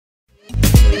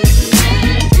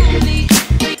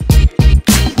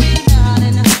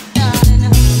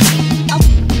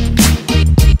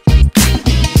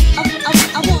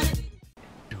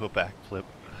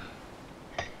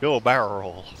Go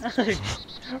barrel.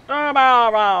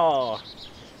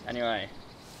 Anyway.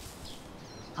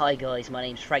 Hi guys, my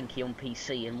name's Frankie on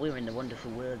PC and we're in the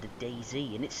wonderful world of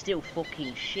DayZ and it's still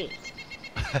fucking shit.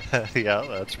 Yeah,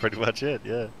 that's pretty much it,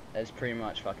 yeah. That's pretty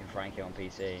much fucking Frankie on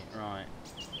PC, right.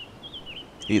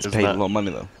 He gets paid a lot of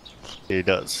money though. He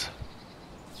does.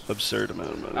 Absurd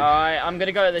amount of money. Alright, I'm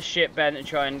gonna go to the ship bed and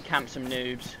try and camp some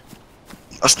noobs.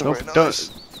 That's not very nice.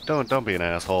 Don't be an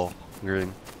asshole,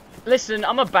 Green. Listen,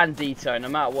 I'm a bandito, no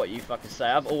matter what you fucking say.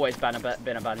 I've always been a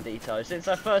bandito. Since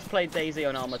I first played DayZ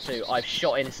on Arma 2, I've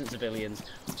shot innocent civilians.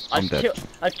 I've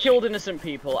killed innocent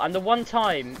people, and the one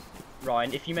time,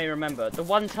 Ryan, if you may remember, the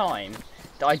one time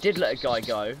that I did let a guy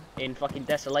go in fucking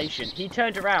Desolation, he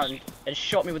turned around and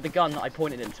shot me with the gun that I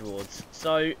pointed him towards.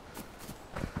 So,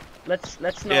 let's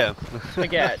not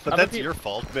forget. But that's your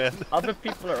fault, man. Other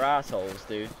people are assholes,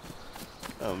 dude.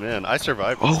 Oh man, I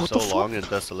survived for so long in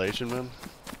Desolation, man.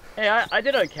 Hey, I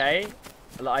did okay.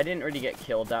 Like, I didn't really get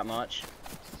killed that much.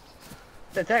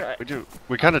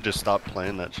 We kind of just stopped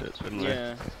playing that shit, didn't we?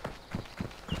 Yeah.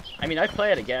 I mean, I'd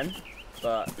play it again,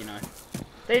 but you know,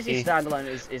 DayZ standalone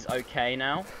is okay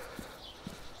now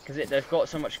because they've got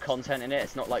so much content in it.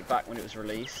 It's not like back when it was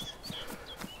released.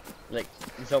 Like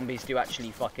zombies do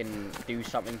actually fucking do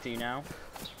something to you now.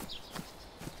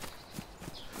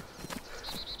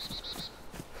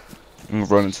 I'm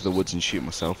gonna run into the woods and shoot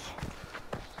myself.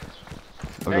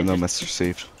 I've got no message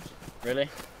received. Really?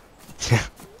 Yeah.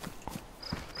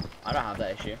 I don't have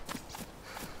that issue.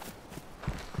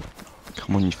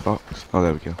 Come on, you fucks. Oh,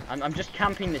 there we go. I'm just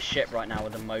camping the ship right now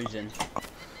with a Mosin.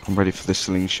 I'm ready for the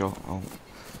slingshot. Oh.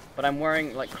 But I'm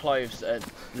wearing like clothes that are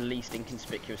the least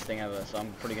inconspicuous thing ever, so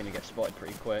I'm probably gonna get spotted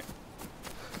pretty quick.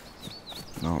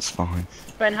 No, it's fine.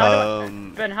 Ben,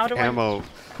 how do I?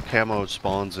 Camo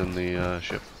spawns in the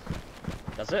ship.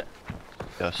 Does it?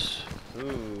 Yes.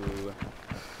 Ooh.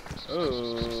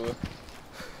 Ooh.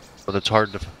 But it's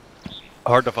hard to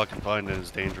fucking find, and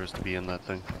it's dangerous to be in that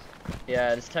thing. Yeah,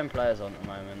 there's 10 players on at the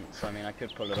moment, so I mean I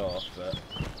could pull it off, but...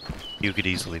 You could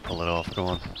easily pull it off, go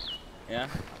on. Yeah?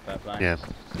 Fair play. Yeah.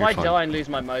 If I die and lose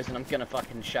my Mosin, I'm gonna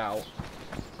fucking shout.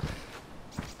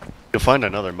 You'll find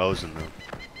another Mosin though.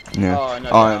 Yeah. Oh, no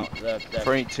doubt.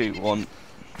 3, 2, 1.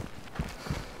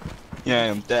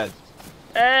 Yeah, I'm dead.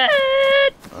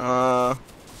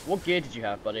 What gear did you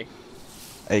have, buddy?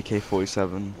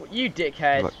 AK-47. You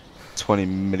dickhead. Like 20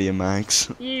 million mags.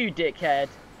 You dickhead.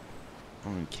 I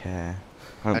don't care.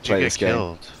 I don't How'd you play get this game.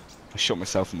 killed? I shot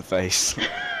myself in the face.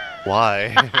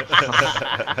 Why?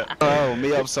 Oh,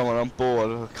 me up someone, I'm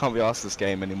bored. I can't be asked this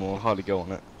game anymore. Hardly go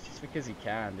on it. Just because you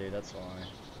can, dude, that's why.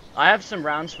 I have some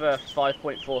rounds for a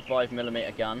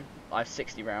 5.45mm gun. I have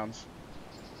 60 rounds.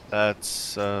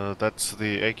 That's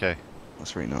the AK.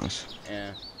 That's really nice.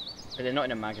 Yeah. But they're not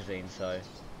in a magazine, so...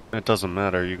 It doesn't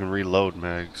matter, you can reload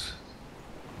mags.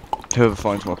 Whoever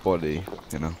finds my body,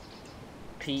 you know,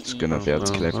 PE. it's gonna be able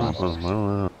to kill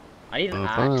everyone. I need an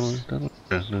axe.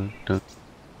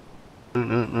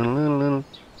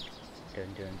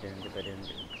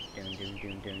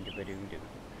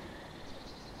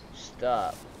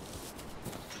 Stop.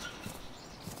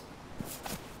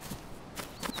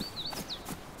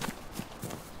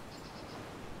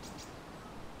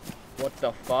 What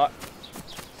the fuck?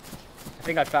 I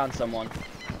think I found someone.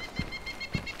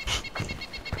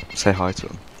 Say hi to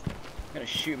him. I'm gonna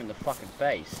shoot him in the fucking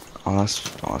face. Oh,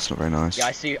 that's not very nice. Yeah,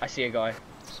 I see a guy.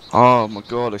 Oh my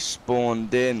god, I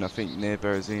spawned in, I think, near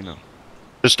Berezino.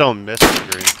 Just don't miss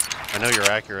it, Green. I know your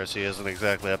accuracy isn't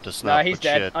exactly up to snuff. Nah, he's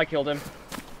dead. Shit. I killed him.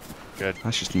 Good.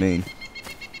 That's just mean.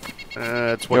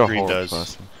 That's what You're Green a horrible does.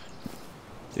 person.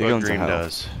 You're What going Green to hell.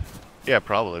 does. Yeah,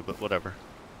 probably, but whatever.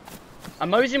 A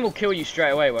Mosin will kill you straight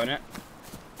away, won't it?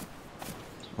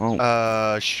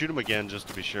 Oh. Shoot him again just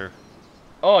to be sure.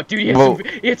 Oh, dude,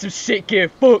 he had some sick gear.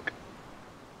 Fuck.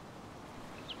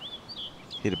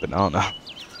 He had a banana.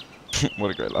 What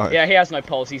a great line. Yeah, he has no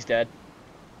pulse. He's dead.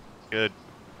 Good.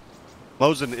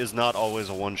 Mosin is not always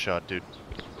a one-shot, dude.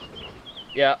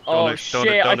 Yeah. Oh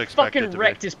shit! I fucking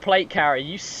wrecked his plate carrier.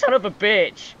 You son of a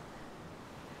bitch.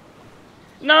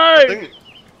 No.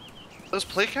 Those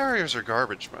plate carriers are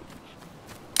garbage, man.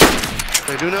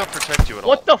 They do not protect you at all.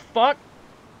 What the fuck?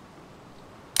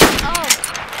 Oh.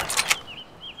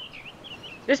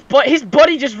 His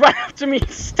buddy just ran up to me and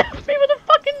stabbed me with a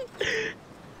fucking...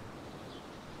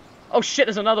 Oh shit,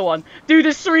 there's another one. Dude,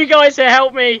 there's 3 guys here,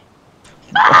 help me!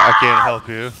 I can't help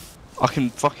you. I can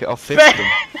fuck it, I'll fist him.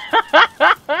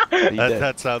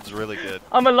 That sounds really good.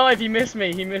 I'm alive, he missed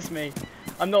me,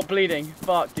 I'm not bleeding.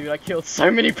 Fuck, dude, I killed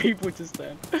so many people just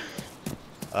then.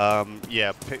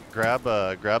 Yeah, grab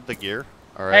the gear.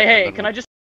 All right. Hey, can I just